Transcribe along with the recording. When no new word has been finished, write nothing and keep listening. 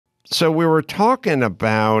So we were talking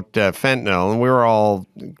about fentanyl, and we were all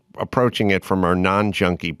approaching it from our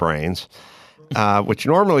non-junkie brains, which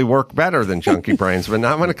normally work better than junkie brains, but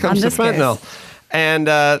not when it comes to fentanyl. And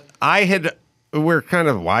we're kind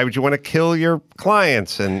of, why would you want to kill your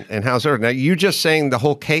clients and how's it? Now, you just saying the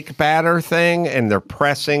whole cake batter thing, and they're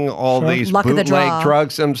pressing all these bootleg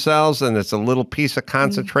drugs themselves, and it's a little piece of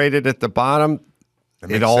concentrated at the bottom.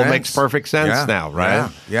 It all makes perfect sense now, right?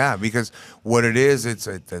 Yeah, because what it is, it's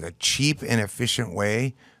a cheap and efficient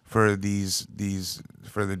way for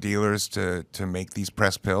for the dealers to make these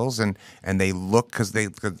press pills, and they look, because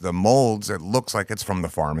the molds, it looks like it's from the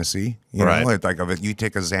pharmacy. You know, it's like if you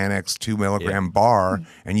take a Xanax 2 milligram bar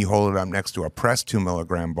and you hold it up next to a pressed 2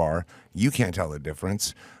 milligram bar, you can't tell the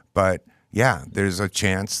difference. But yeah, there's a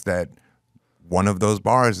chance that one of those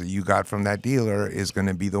bars that you got from that dealer is going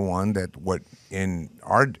to be the one that what in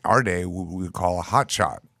our day we would call a hot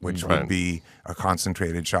shot, which would be a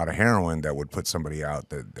concentrated shot of heroin that would put somebody out,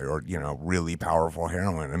 that they're, you know, really powerful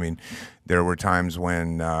heroin. I mean, there were times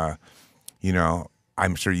when, you know,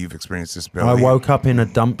 I'm sure you've experienced this, Billy. I woke up in a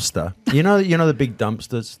dumpster. You know the big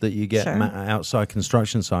dumpsters that you get outside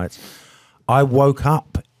construction sites. I woke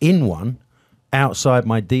up in one outside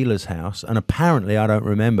my dealer's house, and apparently, I don't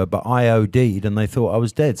remember, but I OD'd and they thought I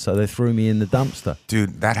was dead, so they threw me in the dumpster.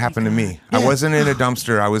 Dude, that happened to me. Yeah. I wasn't in a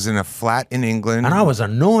dumpster. I was in a flat in England. And I was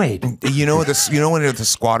annoyed. You know when the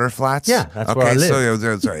squatter flats? Yeah, that's where I live. So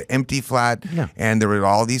there was an empty flat, and there were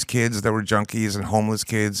all these kids that were junkies and homeless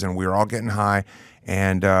kids, and we were all getting high,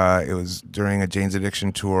 and it was during a Jane's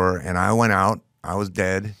Addiction tour, and I went out. I was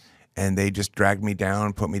dead, and they just dragged me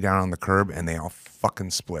down, put me down on the curb, and they all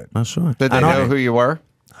fucking split. That's right. Did they know who you were?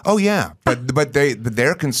 Oh yeah, but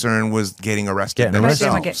their concern was getting arrested. They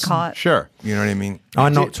would get caught. Sure. You know what I mean? I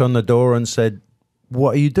knocked on the door and said,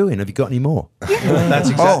 "What are you doing? Have you got any more?"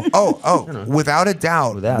 That's exactly. Oh! Without a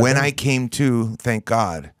doubt, when I came to, thank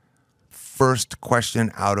God, first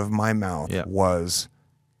question out of my mouth was,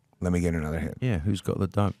 "Let me get another hit." Yeah, who's got the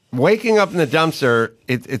dope? Waking up in the dumpster,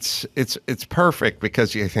 it's perfect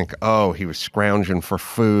because you think, oh, he was scrounging for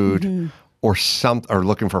food. Or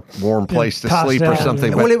looking for a warm place to sleep or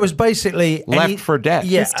something. Well, it was basically left for death.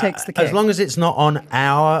 Yeah, just takes the cake. As long as it's not on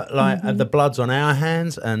our the blood's on our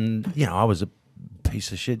hands, and you know, I was a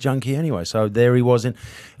piece of shit junkie anyway, so there he was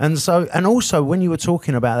and also when you were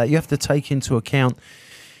talking about that, you have to take into account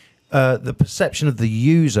the perception of the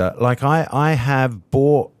user. Like I have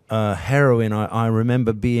bought heroin. I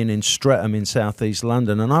remember being in Streatham in southeast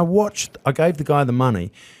London, and I gave the guy the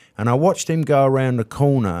money, and I watched him go around the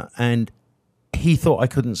corner, and he thought I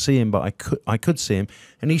couldn't see him, but I could see him.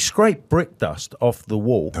 And he scraped brick dust off the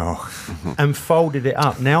wall and folded it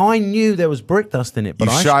up. Now, I knew there was brick dust in it, but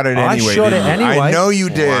I shot it anyway. I know you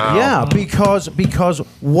did. Wow. Yeah, because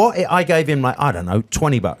I gave him, like, I don't know,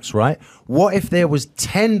 $20, right? What if there was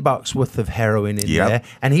 $10 worth of heroin in there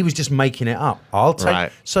and he was just making it up? I'll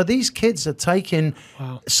take. So these kids are taking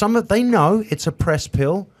they know it's a press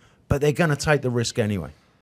pill, but they're going to take the risk anyway.